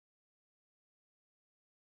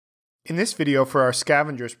In this video for our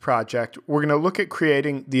Scavengers project, we're going to look at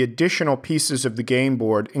creating the additional pieces of the game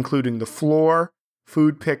board, including the floor,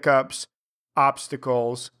 food pickups,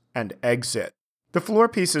 obstacles, and exit. The floor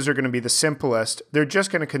pieces are going to be the simplest. They're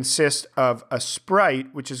just going to consist of a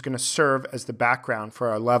sprite, which is going to serve as the background for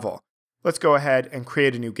our level. Let's go ahead and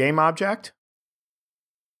create a new game object.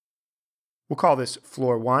 We'll call this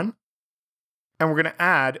Floor 1, and we're going to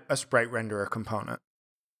add a sprite renderer component.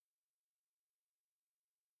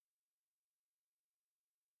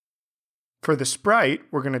 For the sprite,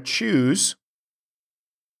 we're going to choose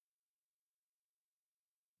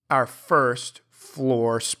our first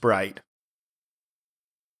floor sprite.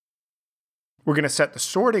 We're going to set the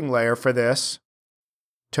sorting layer for this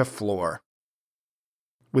to floor.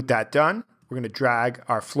 With that done, we're going to drag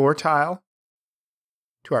our floor tile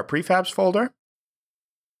to our Prefabs folder,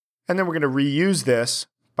 and then we're going to reuse this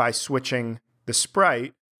by switching the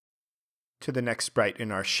sprite to the next sprite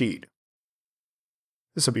in our sheet.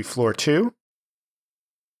 This will be Floor 2.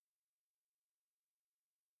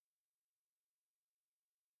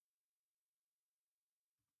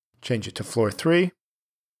 Change it to Floor 3.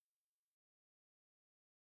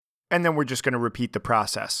 And then we're just going to repeat the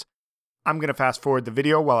process. I'm going to fast forward the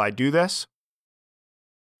video while I do this.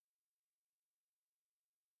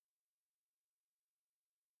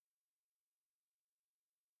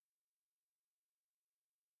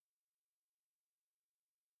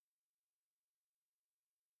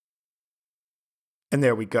 And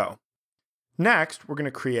there we go. Next, we're going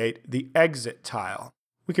to create the exit tile.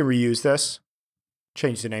 We can reuse this,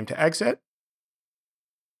 change the name to exit,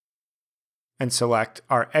 and select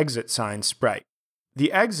our exit sign sprite.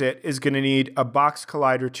 The exit is going to need a box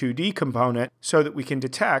collider 2D component so that we can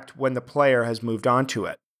detect when the player has moved onto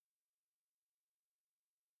it.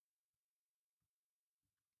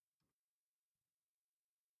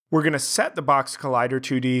 We're going to set the box collider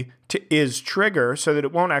 2D to isTrigger so that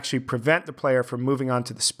it won't actually prevent the player from moving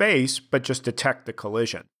onto the space, but just detect the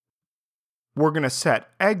collision. We're going to set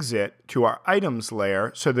exit to our items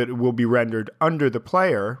layer so that it will be rendered under the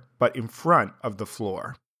player, but in front of the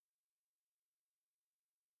floor.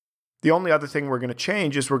 The only other thing we're going to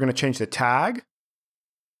change is we're going to change the tag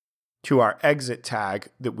to our exit tag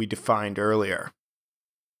that we defined earlier.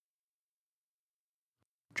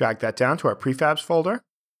 Drag that down to our Prefabs folder.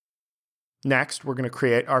 Next, we're going to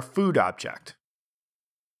create our food object.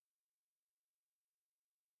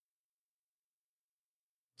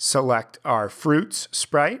 Select our fruits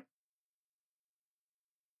sprite.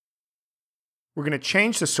 We're going to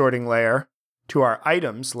change the sorting layer to our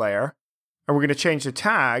items layer, and we're going to change the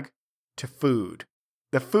tag to food.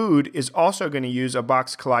 The food is also going to use a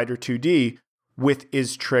box collider 2D with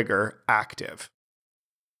isTrigger active.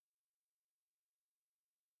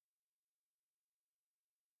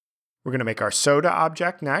 We're going to make our soda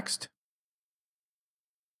object next.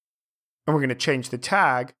 And we're going to change the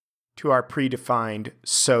tag to our predefined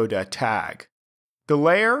soda tag. The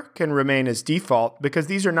layer can remain as default because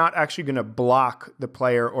these are not actually going to block the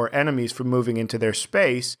player or enemies from moving into their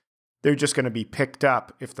space. They're just going to be picked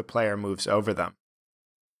up if the player moves over them.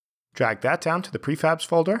 Drag that down to the Prefabs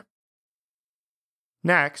folder.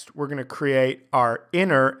 Next, we're going to create our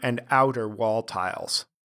inner and outer wall tiles.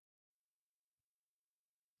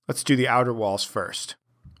 Let's do the outer walls first.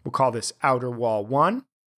 We'll call this Outer Wall 1.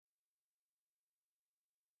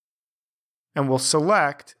 And we'll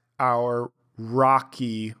select our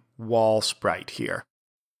rocky wall sprite here.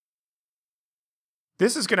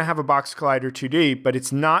 This is going to have a box collider 2D, but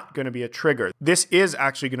it's not going to be a trigger. This is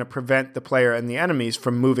actually going to prevent the player and the enemies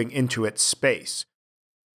from moving into its space.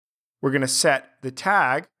 We're going to set the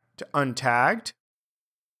tag to untagged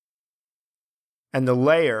and the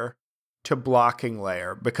layer to blocking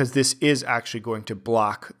layer because this is actually going to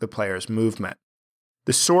block the player's movement.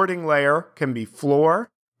 The sorting layer can be floor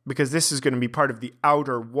because this is going to be part of the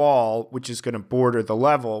outer wall, which is going to border the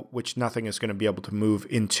level, which nothing is going to be able to move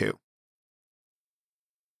into.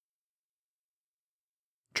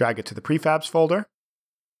 Drag it to the Prefabs folder.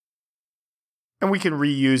 And we can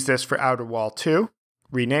reuse this for Outer Wall 2.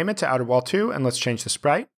 Rename it to Outer Wall 2, and let's change the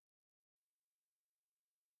sprite.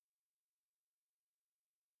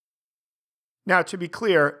 Now, to be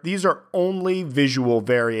clear, these are only visual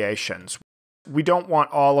variations. We don't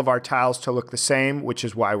want all of our tiles to look the same, which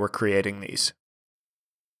is why we're creating these.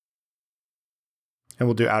 And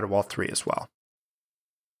we'll do Outer Wall 3 as well.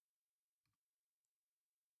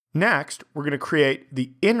 Next, we're going to create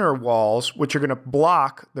the inner walls, which are going to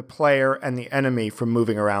block the player and the enemy from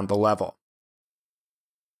moving around the level.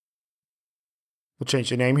 We'll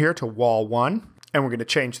change the name here to Wall 1, and we're going to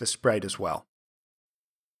change the sprite as well.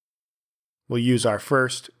 We'll use our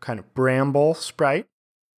first kind of bramble sprite.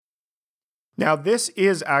 Now this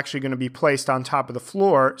is actually going to be placed on top of the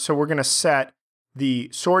floor, so we're going to set the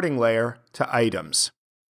sorting layer to items.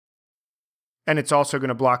 And it's also going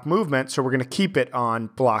to block movement, so we're going to keep it on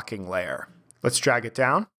blocking layer. Let's drag it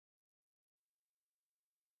down.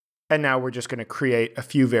 And now we're just going to create a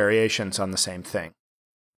few variations on the same thing.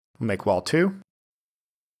 We'll make wall 2.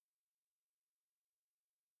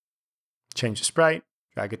 Change the sprite,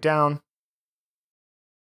 drag it down.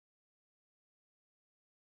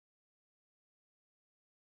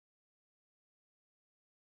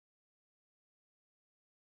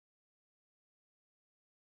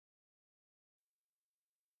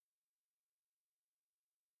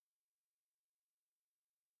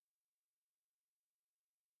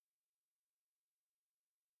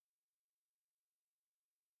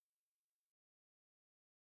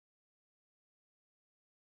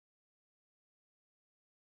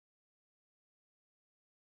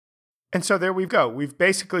 And so there we go. We've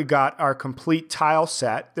basically got our complete tile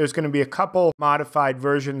set. There's going to be a couple modified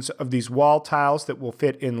versions of these wall tiles that will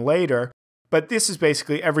fit in later, but this is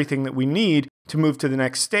basically everything that we need to move to the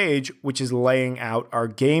next stage, which is laying out our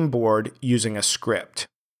game board using a script.